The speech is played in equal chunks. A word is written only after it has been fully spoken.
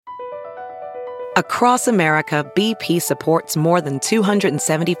Across America, BP supports more than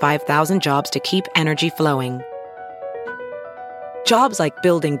 275,000 jobs to keep energy flowing. Jobs like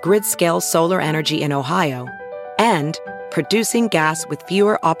building grid-scale solar energy in Ohio and producing gas with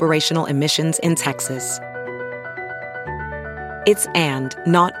fewer operational emissions in Texas. It's and,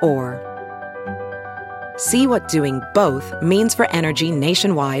 not or. See what doing both means for energy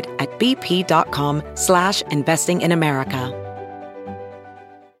nationwide at bp.com/investing in America.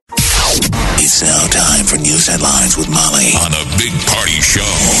 It's now time for news headlines with Molly on the Big Party Show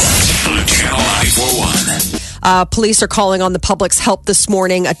on Channel 941. Police are calling on the public's help this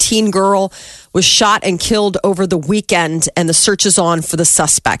morning. A teen girl was shot and killed over the weekend, and the search is on for the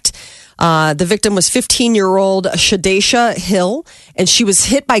suspect. The victim was 15-year-old Shadesha Hill, and she was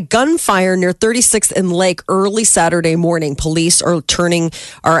hit by gunfire near 36th and Lake early Saturday morning. Police are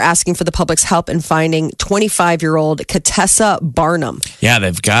asking for the public's help in finding 25-year-old Katessa Barnum.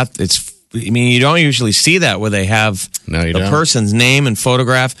 Yeah, you don't usually see that where they have a person's name and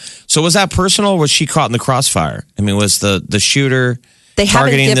photograph. So was that personal or was she caught in the crossfire? I mean, was the shooter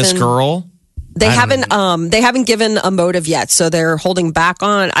targeting this girl? They haven't given a motive yet, so they're holding back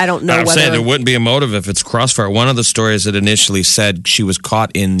on. I don't know I'm saying there wouldn't be a motive if it's crossfire. One of the stories that initially said she was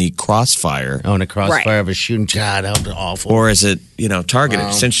caught in the crossfire. Oh, in a crossfire of a shooting. God, that was awful. Or is it, targeted? Wow.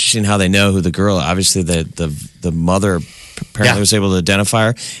 It's interesting how they know who the girl. Obviously, the mother apparently was able to identify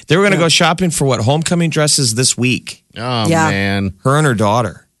her. They were going to go shopping for homecoming dresses this week. Oh man, her and her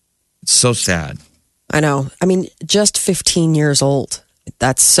daughter. It's so sad. I know. I mean, just 15 years old.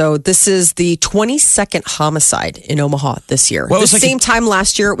 This is the 22nd homicide in Omaha this year. Well, same time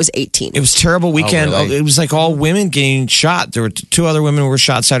last year, it was 18. It was a terrible weekend. Oh, really? It was like all women getting shot. There were two other women who were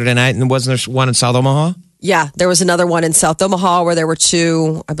shot Saturday night, and wasn't there one in South Omaha? Yeah, there was another one in South Omaha where there were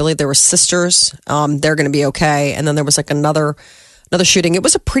two, I believe they were sisters. They're going to be okay. And then there was like another shooting. It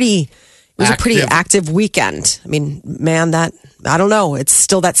was a pretty active weekend. I mean, man, I don't know. It's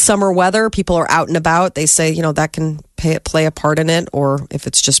still that summer weather. People are out and about. They say, that can play a part in it, or if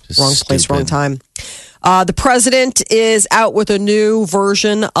it's just wrong place, wrong time. The president is out with a new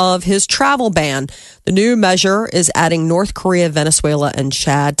version of his travel ban. The new measure is adding North Korea, Venezuela, and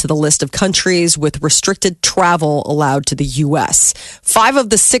Chad to the list of countries with restricted travel allowed to the U.S. 5 of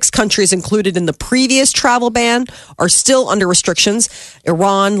the 6 countries included in the previous travel ban are still under restrictions: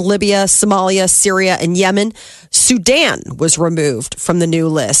 Iran, Libya, Somalia, Syria, and Yemen. Sudan was removed from the new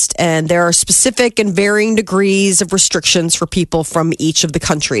list, and there are specific and varying degrees of restrictions for people from each of the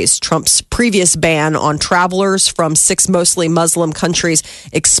countries. Trump's previous ban on travelers from 6 mostly Muslim countries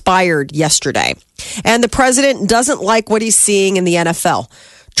expired yesterday. And the president doesn't like what he's seeing in the NFL.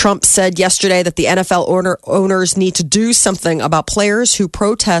 Trump said yesterday that the NFL owners need to do something about players who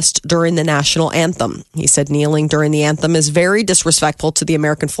protest during the national anthem. He said kneeling during the anthem is very disrespectful to the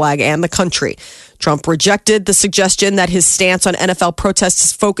American flag and the country. Trump rejected the suggestion that his stance on NFL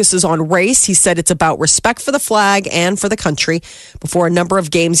protests focuses on race. He said it's about respect for the flag and for the country. Before a number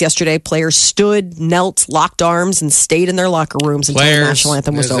of games yesterday, players stood, knelt, locked arms, and stayed in their locker rooms until the national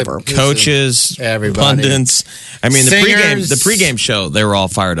anthem was over. Coaches, pundits. I mean, the pregame show, they were all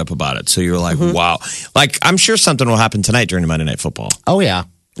fired up about it. So you're like, wow. Like, I'm sure something will happen tonight during Monday Night Football. Oh, yeah.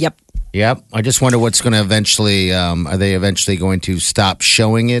 Yep. I just wonder what's going to eventually, are they eventually going to stop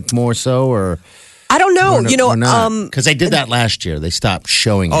showing it more so, or... I don't know. Because they did that last year. They stopped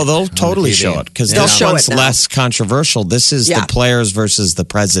showing it. Oh, they'll totally show it because this one's less controversial. This is the players versus the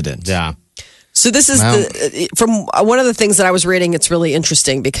president. Yeah. So this is from one of the things that I was reading. It's really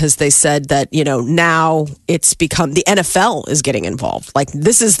interesting because they said that, now it's become the NFL is getting involved. Like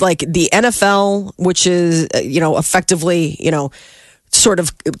this is like the NFL, which is, effectively, sort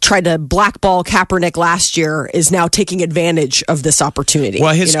of tried to blackball Kaepernick last year, is now taking advantage of this opportunity.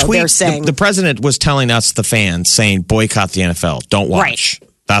 Well, his tweet, the president was telling us, the fans, saying boycott the NFL. Don't watch.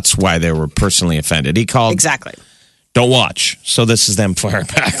 Right. That's why they were personally offended. He called. Exactly. Don't watch. So this is them firing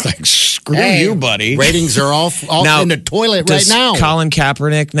back like, screw you, buddy. Ratings are all now, in the toilet right now. Colin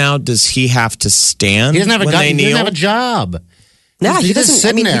Kaepernick now, does he have to stand? He doesn't have he doesn't have a job. No, he doesn't.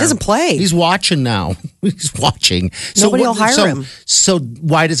 I mean, he doesn't play. He's watching now. He's watching. Nobody will hire him. So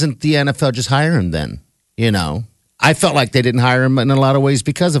why doesn't the NFL just hire him then? I felt like they didn't hire him in a lot of ways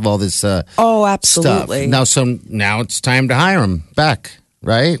because of all this. Absolutely. Stuff. Now it's time to hire him back,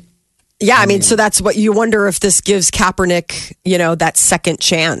 right? Yeah, I mean, so that's what you wonder if this gives Kaepernick, that second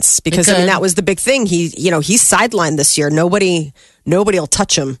chance, because that was the big thing. He's sidelined this year. Nobody will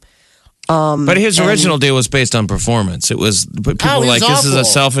touch him. But his original deal was based on performance. It was people were like, this is a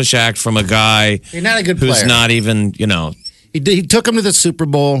selfish act from a guy You're not a good who's player. not even, He took him to the Super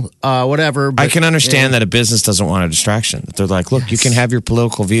Bowl, whatever. But, I can understand that a business doesn't want a distraction. They're like, look, you can have your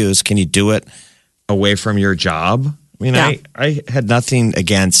political views. Can you do it away from your job. I mean, I had nothing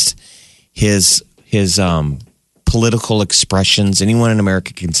against his political expressions. Anyone in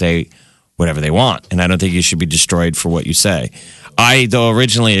America can say whatever they want, and I don't think you should be destroyed for what you say. I, though,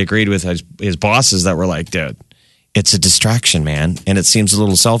 originally agreed with his bosses that were like, dude, it's a distraction, man, and it seems a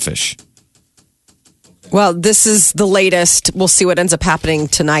little selfish. Well, this is the latest. We'll see what ends up happening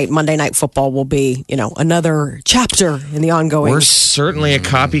tonight. Monday Night Football will be, another chapter in the ongoing. We're certainly a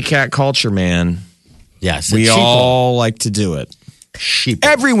copycat culture, man. Yes. We all like to do it.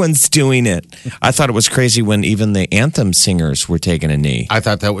 Everyone's doing it. I thought it was crazy when even the anthem singers were taking a knee. I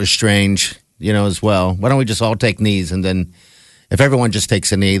thought that was strange, as well. Why don't we just all take knees? And then if everyone just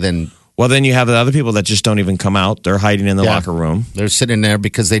takes a knee, then... Well, then you have the other people that just don't even come out. They're hiding in the locker room. They're sitting there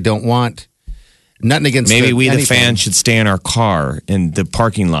because they don't want... Nothing against maybe we, the fans, should stay in our car in the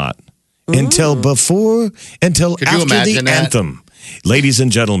parking lot until after the anthem. Ladies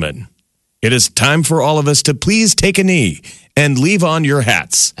and gentlemen, it is time for all of us to please take a knee and leave on your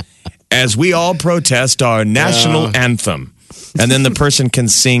hats as we all protest our national anthem. And then the person can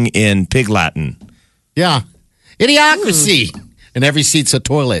sing in Pig Latin. Yeah. Idiocracy. And every seat's a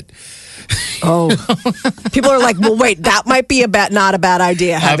toilet. Oh, people are like, well, wait, that might be not a bad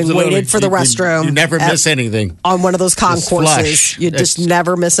idea. Having waited for the restroom. You never miss anything. On one of those concourses. You just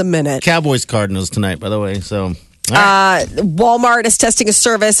never miss a minute. Cowboys Cardinals tonight, by the way. So. Right. Walmart is testing a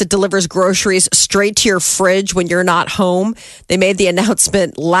service. It delivers groceries straight to your fridge when you're not home. They made the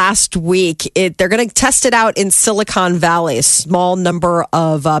announcement last week. They're going to test it out in Silicon Valley. A small number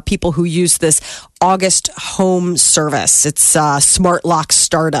of people who use this August home service. It's a smart lock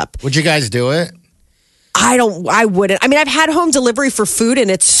startup. Would you guys do it? I wouldn't. I mean, I've had home delivery for food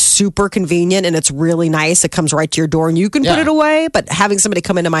and it's super convenient and it's really nice. It comes right to your door and you can put it away. But having somebody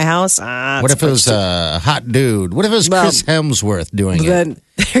come into my house, what if it was a hot dude? What if it was Chris Hemsworth doing it?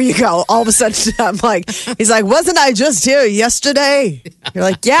 There you go. All of a sudden, I'm like, he's like, wasn't I just here yesterday? You're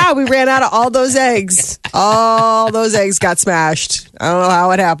like, yeah, we ran out of all those eggs. All those eggs got smashed. I don't know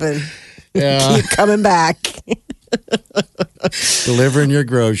how it happened. Yeah. Keep coming back. Delivering your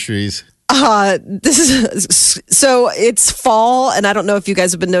groceries. This is so it's fall, and I don't know if you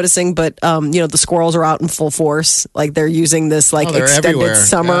guys have been noticing, but the squirrels are out in full force. Like they're using this extended everywhere.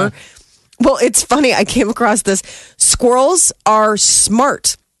 Summer. Yeah. Well, it's funny. I came across this. Squirrels are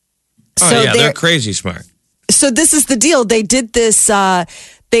smart. Oh, so they're crazy smart. So this is the deal. They did this.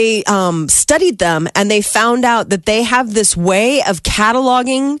 They studied them, and they found out that they have this way of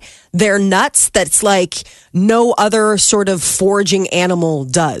cataloging their nuts that's like no other sort of foraging animal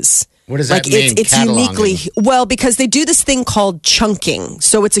does. What does that mean? It's uniquely because they do this thing called chunking.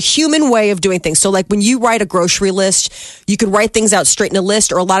 So it's a human way of doing things. So like when you write a grocery list, you could write things out straight in a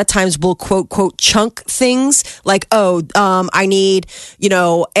list, or a lot of times we'll quote chunk things like, I need,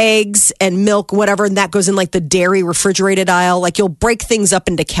 eggs and milk, whatever, and that goes in like the dairy refrigerated aisle. Like you'll break things up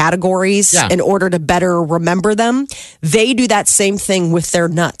into categories in order to better remember them. They do that same thing with their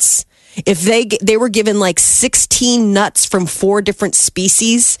nuts. If they were given like 16 nuts from 4 different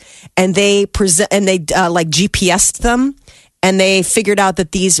species, and they GPS'd them, and they figured out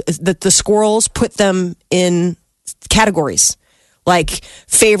that the squirrels put them in categories, like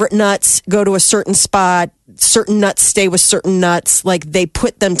favorite nuts go to a certain spot, certain nuts stay with certain nuts. Like they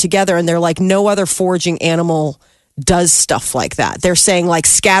put them together, and they're like no other foraging animal does stuff like that. They're saying like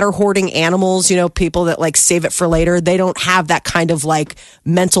scatter hoarding animals, people that like save it for later, they don't have that kind of like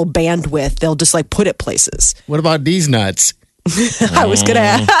mental bandwidth. They'll just like put it places. What about these nuts? I was going to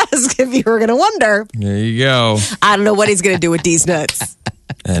ask if you were going to wonder. There you go. I don't know what he's going to do with these nuts.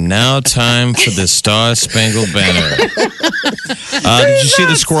 And now time for the Star Spangled Banner. Did you see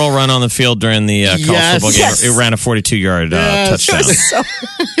the squirrel run on the field during the college football game? Yes. It ran a 42-yard touchdown.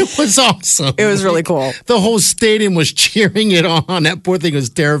 It was awesome. It was really cool. The whole stadium was cheering it on. That poor thing was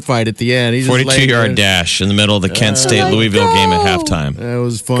terrified at the end. 42-yard dash in the middle of the Kent State-Louisville game at halftime. That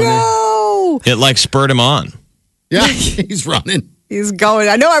was funny. Go! It spurred him on. Yeah, he's running. He's going.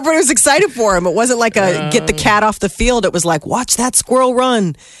 I know everybody was excited for him. It wasn't like a get the cat off the field. It was like, watch that squirrel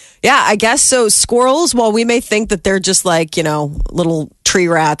run. Yeah, I guess so. Squirrels, while we may think that they're just like, little tree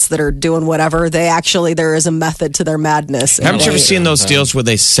rats that are doing whatever, there is a method to their madness. Haven't you ever seen those deals where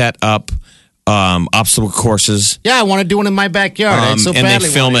they set up obstacle courses? Yeah, I want to do one in my backyard. And they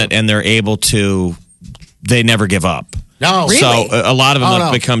film it, and they're able to, they never give up. No. Really? So a lot of them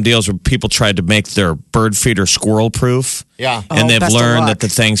have become deals where people tried to make their bird feeder squirrel proof. Yeah. And they've learned that the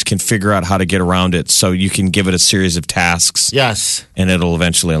things can figure out how to get around it. So you can give it a series of tasks. Yes. And it'll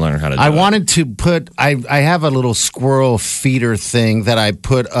eventually learn how to do it. I wanted to put, I have a little squirrel feeder thing that I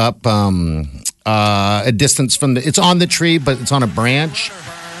put up a distance from it's on the tree, but it's on a branch.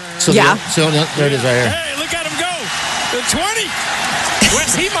 So yeah. There it is right here. Hey, look at him go. The 20.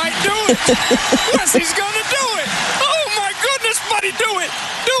 Wes, he might do it. Wes, he's going to do it. Oh, my goodness, buddy, do it.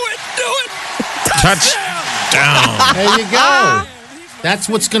 Do it. Do it. Touchdown. There you go. That's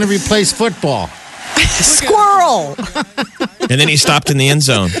what's going to replace football. Squirrel. And then he stopped in the end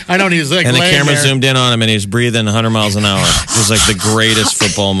zone. I know, he was like, and the camera there. zoomed in on him, and he was breathing 100 miles an hour. It was like the greatest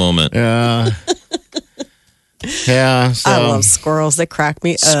football moment. Yeah. Yeah. So. I love squirrels. They crack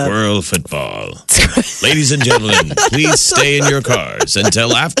me up. Squirrel football. Ladies and gentlemen, please stay in your cars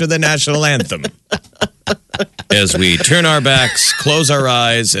until after the national anthem. As we turn our backs, close our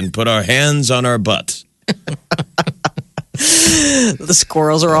eyes, and put our hands on our butt. The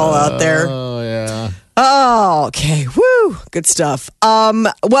squirrels are all out there. Oh, yeah. Oh, okay. Woo. Good stuff.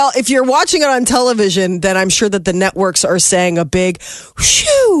 Well, if you're watching it on television, then I'm sure that the networks are saying a big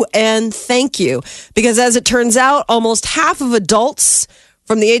shoo and thank you. Because as it turns out, almost half of adults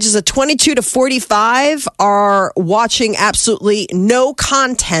from the ages of 22 to 45 are watching absolutely no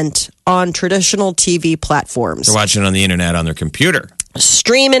content on traditional TV platforms. They're watching it on the internet on their computer.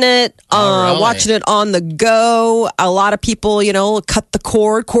 Streaming it, really? watching it on the go. A lot of people, cut the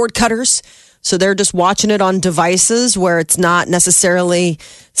cord cutters. So they're just watching it on devices where it's not necessarily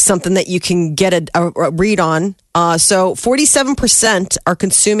something that you can get a read on. So 47% are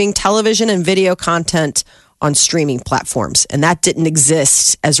consuming television and video content on streaming platforms. And that didn't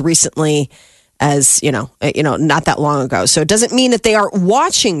exist as recently as, not that long ago. So it doesn't mean that they aren't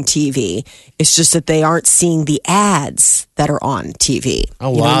watching TV. It's just that they aren't seeing the ads that are on TV. Oh,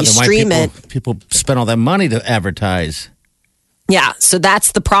 wow. You stream it. People spend all that money to advertise. Yeah, so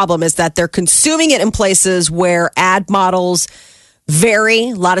that's the problem, is that they're consuming it in places where ad models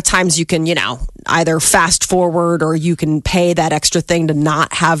vary. A lot of times you can, either fast forward or you can pay that extra thing to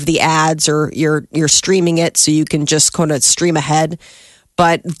not have the ads, or you're streaming it so you can just kind of stream ahead.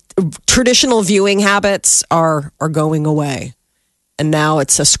 But traditional viewing habits are going away. And now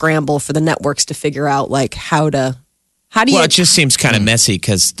it's a scramble for the networks to figure out how do you... Well, it just seems kind of messy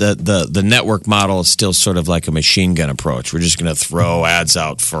because the network model is still sort of like a machine gun approach. We're just going to throw ads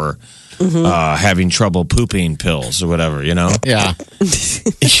out for having trouble pooping pills or whatever, Yeah.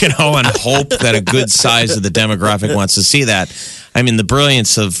 And hope that a good size of the demographic wants to see that. I mean, the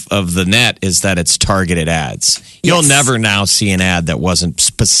brilliance of the net is that it's targeted ads. You'll never now see an ad that wasn't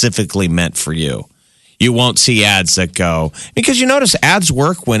specifically meant for you. You won't see ads that go, because you notice ads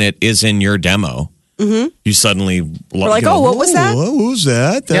work when it is in your demo. Mm-hmm. You suddenly like, what was that? What was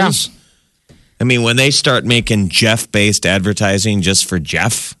that? I mean, when they start making Jeff-based advertising just for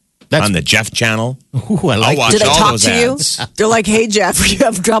Jeff on the Jeff channel, I'll watch Do they all talk those to ads. you? They're like, "Hey, Jeff, you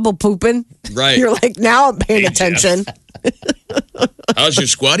have trouble pooping?" Right. You're like, "Now I'm paying attention." How's your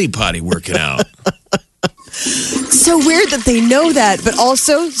squatty potty working out? So weird that they know that, but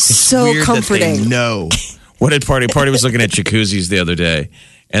also so Weird comforting. That they know. What did Party was looking at jacuzzis the other day.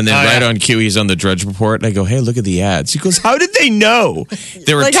 And then on cue, he's on the Drudge Report. And I go, hey, look at the ads. He goes, how did they know?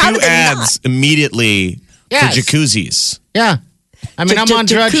 There were 2 ads immediately for jacuzzis. Yeah. I mean, I'm on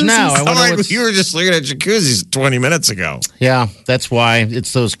Drudge now. You were just looking at jacuzzis 20 minutes ago. Yeah, that's why.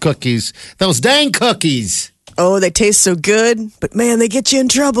 It's those cookies. Those dang cookies. Oh, they taste so good, but man, they get you in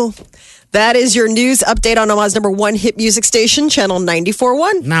trouble. That is your news update on Omaha's #1 hit music station, Channel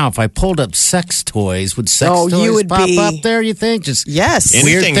 94.1. Now, if I pulled up sex toys, would sex toys you would pop up there, you think? Just yes.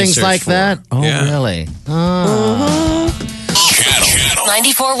 Weird Anything things like for. that? Oh, really? Channel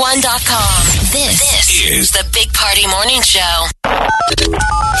 941.com. This is the Big Party Morning Show.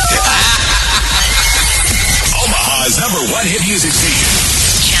 Omaha's #1 hit music station.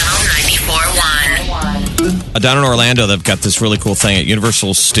 Channel 94.1. Down in Orlando, they've got this really cool thing at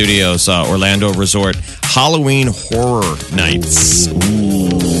Universal Studios Orlando Resort, Halloween Horror Nights.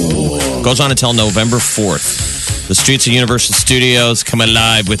 Ooh. Goes on until November 4th. The streets of Universal Studios come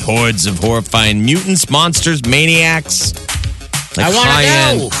alive with hordes of horrifying mutants, monsters, maniacs. Like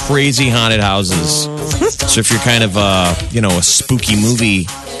high-end, crazy haunted houses. So if you're kind of a spooky movie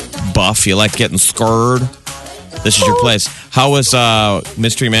buff, you like getting scared, this is your place. How was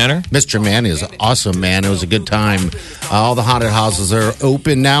Mystery Manor? Mystery Manor is awesome, man. It was a good time. All the haunted houses are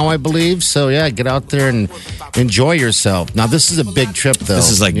open now, I believe. So, yeah, get out there and enjoy yourself. Now, this is a big trip, though. This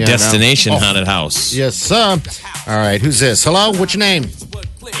is like destination haunted house. Yes, sir. All right, who's this? Hello, what's your name?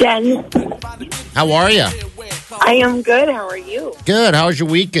 Jen. How are you? I am good. How are you? Good. How was your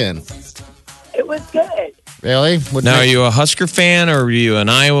weekend? It was good. Really? Are you a Husker fan or are you an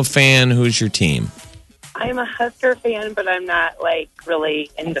Iowa fan? Who's your team? I'm a Husker fan, but I'm not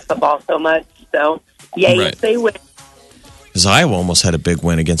really into football so much. So, yay, right. if they win. Because Iowa almost had a big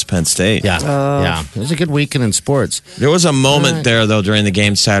win against Penn State. Yeah. It was a good weekend in sports. There was a moment there, though, during the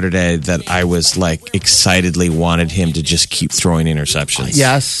game Saturday that I was like excitedly wanted him to just keep throwing interceptions.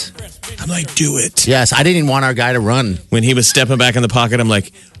 Yes. I'm like, do it. Yes, I didn't even want our guy to run. When he was stepping back in the pocket, I'm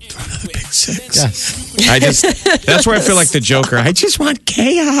like, throw another pick six. Yes. That's where I feel like the Joker. I just want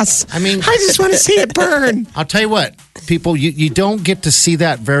chaos. I just want to see it burn. I'll tell you what, people, you don't get to see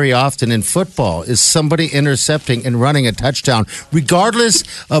that very often in football, is somebody intercepting and running a touchdown. Regardless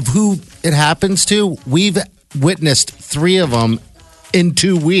of who it happens to, we've witnessed 3 of them in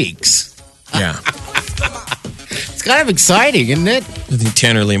 2 weeks. Yeah. It's kind of exciting, isn't it? I think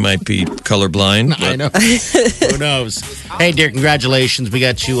Tannerly might be colorblind. I know. Who knows? Hey, dear, congratulations. We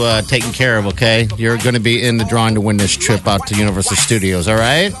got you taken care of, okay? You're going to be in the drawing to win this trip out to Universal Studios, all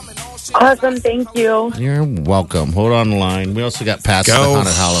right? Awesome. Thank you. You're welcome. Hold on the line. We also got passes to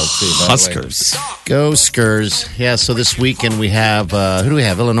Haunted Hollow, too. Huskers. Go Skurs. Yeah, so this weekend we have, who do we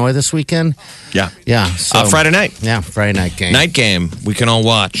have? Illinois this weekend? Yeah. Yeah. So, Friday night. Yeah, Friday night game. Night game. We can all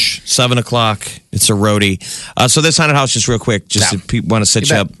watch. 7 o'clock. It's a roadie. So this haunted house, just real quick, just if people want to set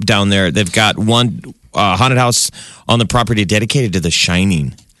you up down there, they've got one haunted house on the property dedicated to The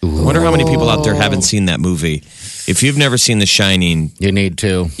Shining. Ooh. I wonder how many people out there haven't seen that movie. If you've never seen The Shining, you need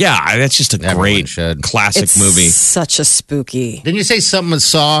to. Yeah, that's just a great classic movie. Such a spooky. Didn't you say something with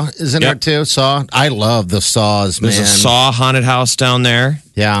Saw is in there too? Saw? I love the Saws, man. There's a Saw haunted house down there.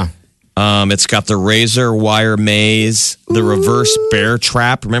 Yeah. It's got the razor wire maze, the reverse bear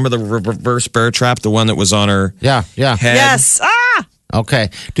trap. Remember the reverse bear trap? The one that was on her head? Yes. Okay.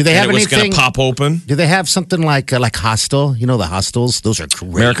 Do they have anything? It was going to pop open. Do they have something like Hostel? You know the Hostels? Those are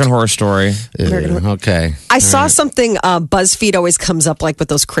great. American Horror Story. Okay. I saw something. BuzzFeed always comes up like with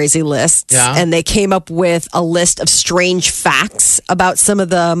those crazy lists, and they came up with a list of strange facts about some of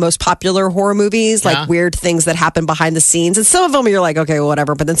the most popular horror movies, like weird things that happen behind the scenes. And some of them you're like, okay, well,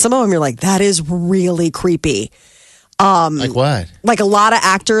 whatever. But then some of them you're like, that is really creepy. Like what? Like a lot of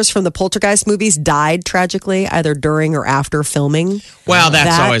actors from the Poltergeist movies died tragically, either during or after filming. Well,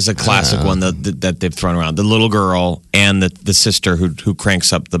 that's always a classic one that they've thrown around. The little girl and the sister who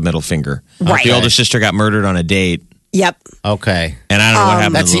cranks up the middle finger. Right. The older sister got murdered on a date. Yep. Okay. And I don't know what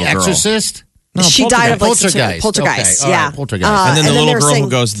happened that's to the The little Exorcist? No, she died of Poltergeist. Poltergeist. Okay. Yeah. Right. Poltergeist. and then the little girl who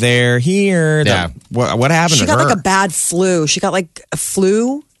goes there, here. What happened to her? She got like a bad flu. She got like a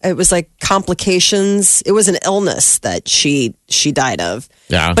flu. It was like complications. It was an illness that she died of.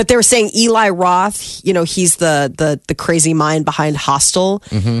 Yeah. But they were saying Eli Roth, he's the crazy mind behind Hostel.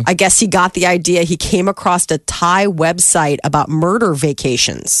 Mm-hmm. I guess he got the idea. He came across a Thai website about murder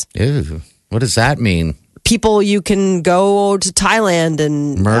vacations. Ew. What does that mean? People, you can go to Thailand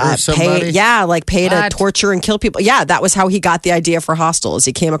and murder somebody? Pay to torture and kill people. Yeah, that was how he got the idea for Hostel, is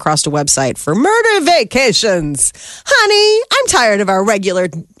he came across a website for murder vacations. Honey, I'm tired of our regular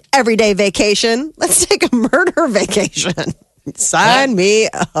everyday vacation. Let's take a murder vacation. Sign me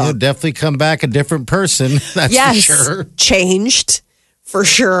up. You'll definitely come back a different person. That's for sure. Changed for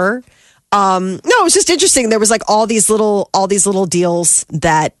sure. No, it was just interesting. There was like all these little deals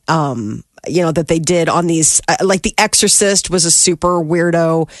that that they did on these, like The Exorcist was a super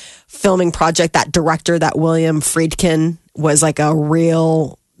weirdo filming project. That director, that William Friedkin, was like a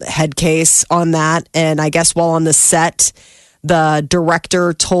real head case on that. And I guess while on the set, the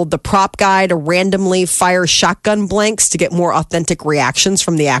director told the prop guy to randomly fire shotgun blanks to get more authentic reactions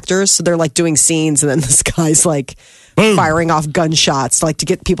from the actors. So they're like doing scenes, and then this guy's like firing off gunshots, like to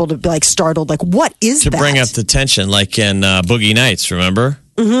get people to be like startled, like, what is that? To bring up the tension, like in Boogie Nights, remember?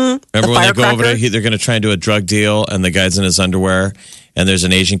 Mm-hmm. Remember when they go over to, they're going to try and do a drug deal, and the guy's in his underwear, and there's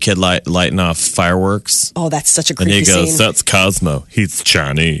an Asian kid lighting off fireworks. Oh, that's such a creepy scene. And he goes, scene. "That's Cosmo. He's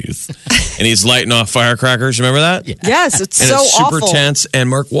Chinese." And he's lighting off firecrackers. Remember that? Yes, it's and so it's super awful. tense, and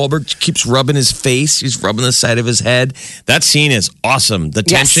Mark Wahlberg keeps rubbing his face. He's rubbing the side of his head. That scene is awesome. The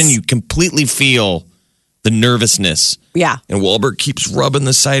tension, you completely feel the nervousness. Yeah. And Wahlberg keeps rubbing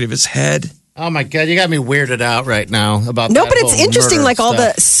the side of his head. Oh my God, you got me weirded out right now about No, that but it's whole interesting, murder like all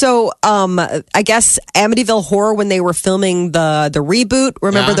stuff. the so I guess Amityville Horror, when they were filming the reboot,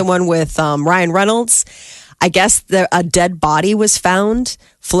 remember the one with Ryan Reynolds? I guess a dead body was found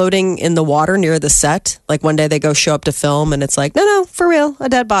floating in the water near the set. Like one day they go show up to film and it's like, no, for real, a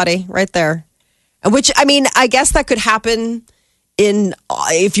dead body right there. And which, I mean, I guess that could happen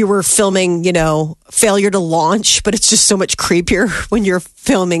if you were filming, failure to launch, but it's just so much creepier when you're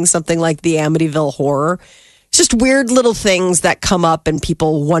filming something like the Amityville Horror, just weird little things that come up, and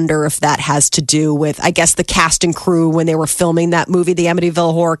people wonder if that has to do with, I guess, the cast and crew when they were filming that movie. The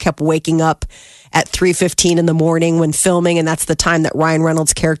Amityville Horror kept waking up at 3:15 in the morning when filming, and that's the time that Ryan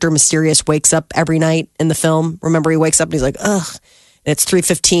Reynolds' character Mysterious wakes up every night in the film. Remember, he wakes up and he's like, ugh. And it's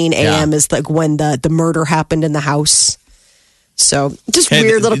 3:15 a.m. is like when the murder happened in the house. So just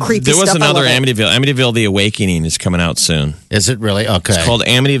weird little creepy stuff. There was another Amityville. Amityville The Awakening is coming out soon. Is it really? Okay. It's called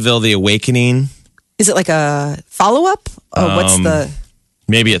Amityville The Awakening. Is it like a follow-up? Or what's the...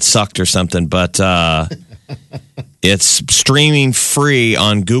 Maybe it sucked or something, but it's streaming free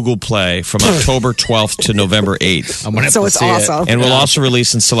on Google Play from October 12th to November 8th. So it's awesome. And we'll also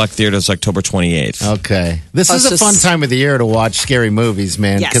release in select theaters October 28th. Okay. This is a fun time of the year to watch scary movies,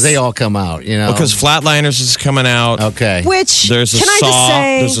 man, because they all come out, you know. Because Flatliners is coming out. Okay. Which, there's a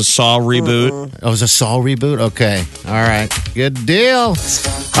There's a Saw reboot. Oh, there's a Saw reboot? Okay. All right. Good deal.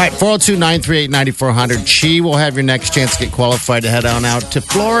 All right, 402-938-9400. She will have your next chance to get qualified to head on out to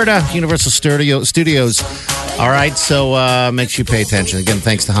Florida, Universal Studios. All right, so make sure you pay attention. Again,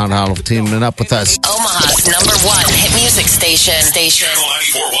 thanks to Honda Hollow for teaming up with us. Omaha's #1 hit music station. Channel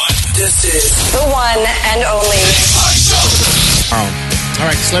 94.1. This is the one and only. All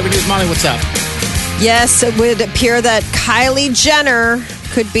right, Celebrity News, Molly, what's up? Yes, it would appear that Kylie Jenner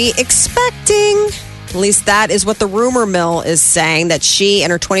could be expecting. At least that is what the rumor mill is saying, that she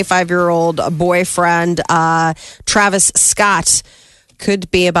and her 25-year-old boyfriend, Travis Scott,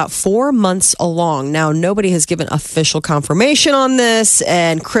 could be about 4 months along. Now, nobody has given official confirmation on this.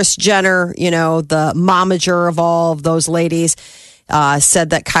 And Kris Jenner, you know, the momager of all of those ladies, said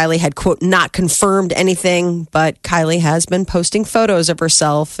that Kylie had, quote, not confirmed anything. But Kylie has been posting photos of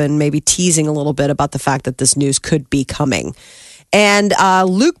herself and maybe teasing a little bit about the fact that this news could be coming. And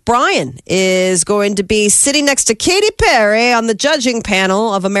Luke Bryan is going to be sitting next to Katy Perry on the judging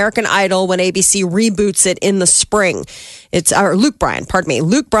panel of American Idol when ABC reboots it in the spring. Luke Bryan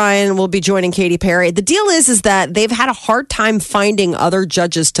will be joining Katy Perry. The deal is that they've had a hard time finding other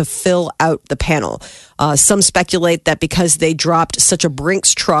judges to fill out the panel. Some speculate that because they dropped such a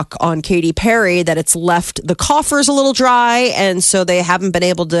Brinks truck on Katy Perry that it's left the coffers a little dry, and so they haven't been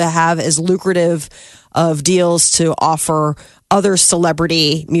able to have as lucrative of deals to offer other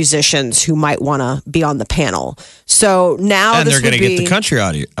celebrity musicians who might want to be on the panel. So now and they're going to get the country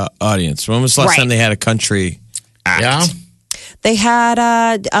audience. When was the last time they had a country act? Yeah. They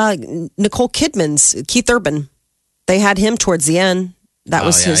had Nicole Kidman's Keith Urban. They had him towards the end. That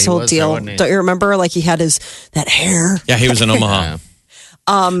was his whole deal. Don't you remember? Like he had that hair. Yeah, he was in Omaha.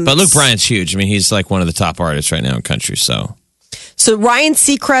 But Luke Bryan's huge. I mean, he's like one of the top artists right now in country. So Ryan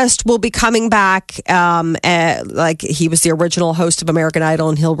Seacrest will be coming back. Like he was the original host of American Idol,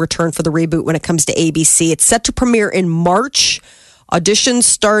 and he'll return for the reboot when it comes to ABC. It's set to premiere in March. Auditions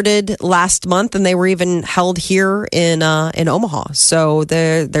started last month, and they were even held here in Omaha. So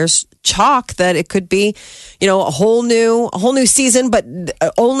there's talk that it could be, you know, a whole new season. But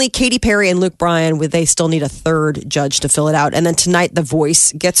only Katy Perry and Luke Bryan, they still need a third judge to fill it out. And then tonight, The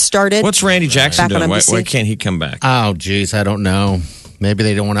Voice gets started. What's Randy Jackson doing? Why can't he come back? Oh, geez, I don't know. Maybe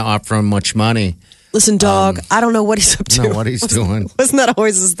they don't want to offer him much money. Listen, dog, I don't know what he's up to. Know what he's doing. Wasn't that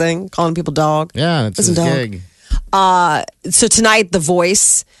always his thing? Calling people dog? Yeah, that's his gig. So tonight, The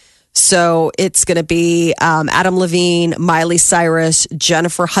Voice. So it's going to be Adam Levine, Miley Cyrus,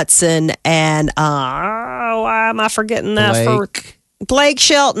 Jennifer Hudson, and why am I forgetting that? Blake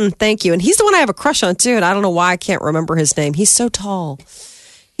Shelton. Thank you. And he's the one I have a crush on too. And I don't know why I can't remember his name. He's so tall.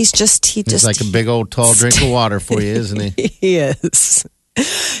 He's like a big old tall drink of water for you, isn't he? He is.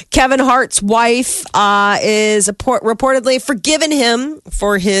 Kevin Hart's wife is reportedly forgiven him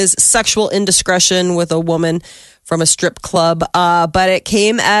for his sexual indiscretion with a woman from a strip club, but it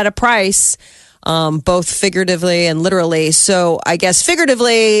came at a price, both figuratively and literally. So I guess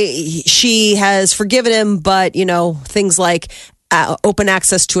figuratively, she has forgiven him, but, you know, things like open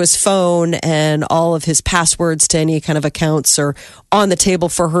access to his phone and all of his passwords to any kind of accounts are on the table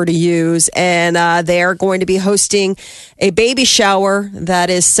for her to use. And they are going to be hosting a baby shower that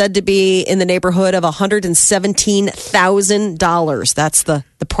is said to be in the neighborhood of $117,000. That's the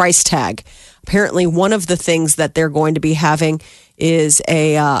price tag. Apparently, one of the things that they're going to be having is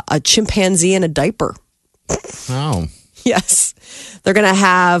a chimpanzee in a diaper. Oh. Yes. They're going to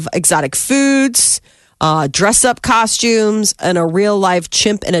have exotic foods, dress-up costumes, and a real-life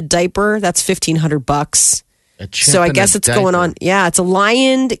chimp in a diaper. That's $1,500. So I guess it's going on. Yeah, it's a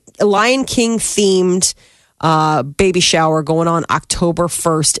Lion King themed baby shower going on October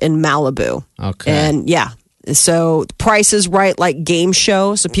 1st in Malibu. Okay. And yeah, so the price is right, like game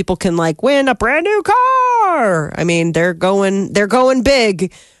show, so people can like win a brand new car. I mean, they're going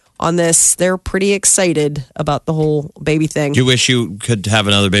big on this. They're pretty excited about the whole baby thing. Do you wish you could have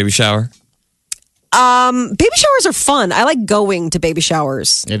another baby shower? Baby showers are fun. I like going to baby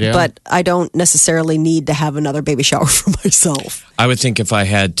showers, but I don't necessarily need to have another baby shower for myself. I would think if I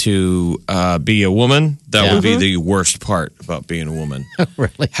had to be a woman, that would be the worst part about being a woman.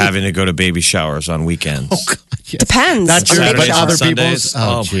 Really? Having to go to baby showers on weekends. Oh, God, yes. Depends. Not yours, but other people's.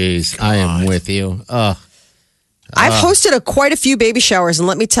 Oh, jeez. I am with you. I've hosted quite a few baby showers, and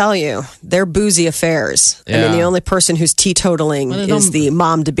let me tell you, they're boozy affairs. Yeah. I mean, the only person who's teetotaling is the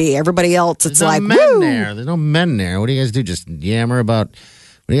mom-to-be. Everybody else, it's like, men woo! There's no men there. What do you guys do? Just yammer about, what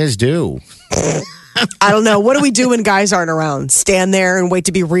do you guys do? I don't know. What do we do when guys aren't around? Stand there and wait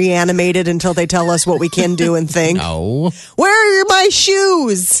to be reanimated until they tell us what we can do and think? No. Where are my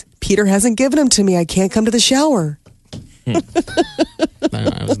shoes? Peter hasn't given them to me. I can't come to the shower.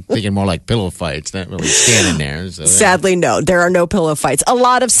 I was thinking more like pillow fights, not really standing there. So Sadly, no. There are no pillow fights. A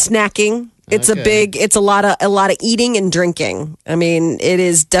lot of snacking. It's a lot of eating and drinking. I mean, it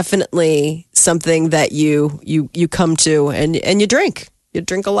is definitely something that you come to and you drink. You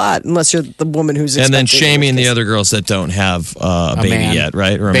drink a lot, unless you're the woman who's and then shaming the other girls that don't have a baby man. yet,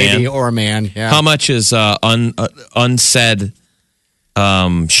 right? Or a baby man. or a man. Yeah. How much is unsaid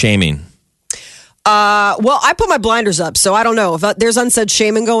shaming? Well, I put my blinders up, so I don't know if there's unsaid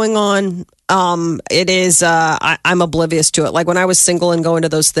shaming going on. It is. I'm oblivious to it. Like when I was single and going to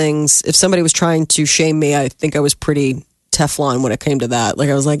those things, if somebody was trying to shame me, I think I was pretty Teflon when it came to that. Like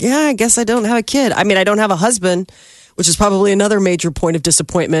I was like, yeah, I guess I don't have a kid. I mean, I don't have a husband, which is probably another major point of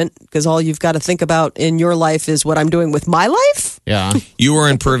disappointment because all you've got to think about in your life is what I'm doing with my life. Yeah. You were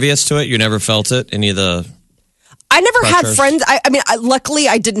impervious to it? You never felt it? Any of the I never pressures? had friends. I mean, luckily,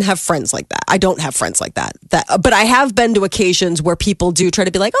 I didn't have friends like that. I don't have friends like that. But I have been to occasions where people do try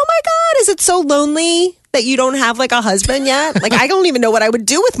to be like, oh my God, is it so lonely that you don't have like a husband yet? Like, I don't even know what I would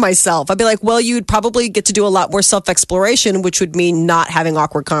do with myself. I'd be like, well, you'd probably get to do a lot more self-exploration, which would mean not having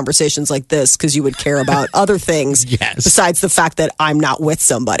awkward conversations like this because you would care about other things besides the fact that I'm not with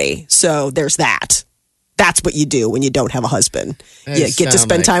somebody. So there's that. That's what you do when you don't have a husband. You get to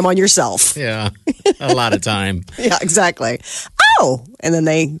spend time on yourself. Yeah, a lot of time. Yeah, exactly. Oh, and then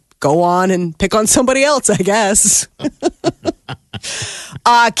they go on and pick on somebody else, I guess.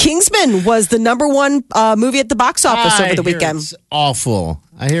 Kingsman was the number one movie at the box office over the weekend. It's awful.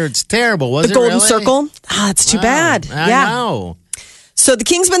 I hear it's terrible. Was The it Golden really? Circle. It's too bad. I know. So the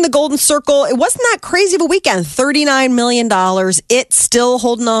Kingsman, the Golden Circle, it wasn't that crazy of a weekend. $39 million. It's still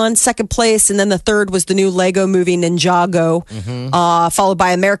holding on second place. And then the third was the new Lego movie, Ninjago, followed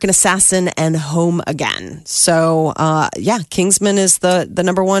by American Assassin and Home Again. So, Kingsman is the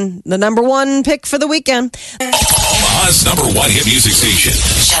number one pick for the weekend. Omaha's number one hit music station.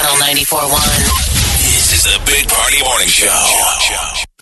 Channel 94.1. This is the Big Party Morning Show.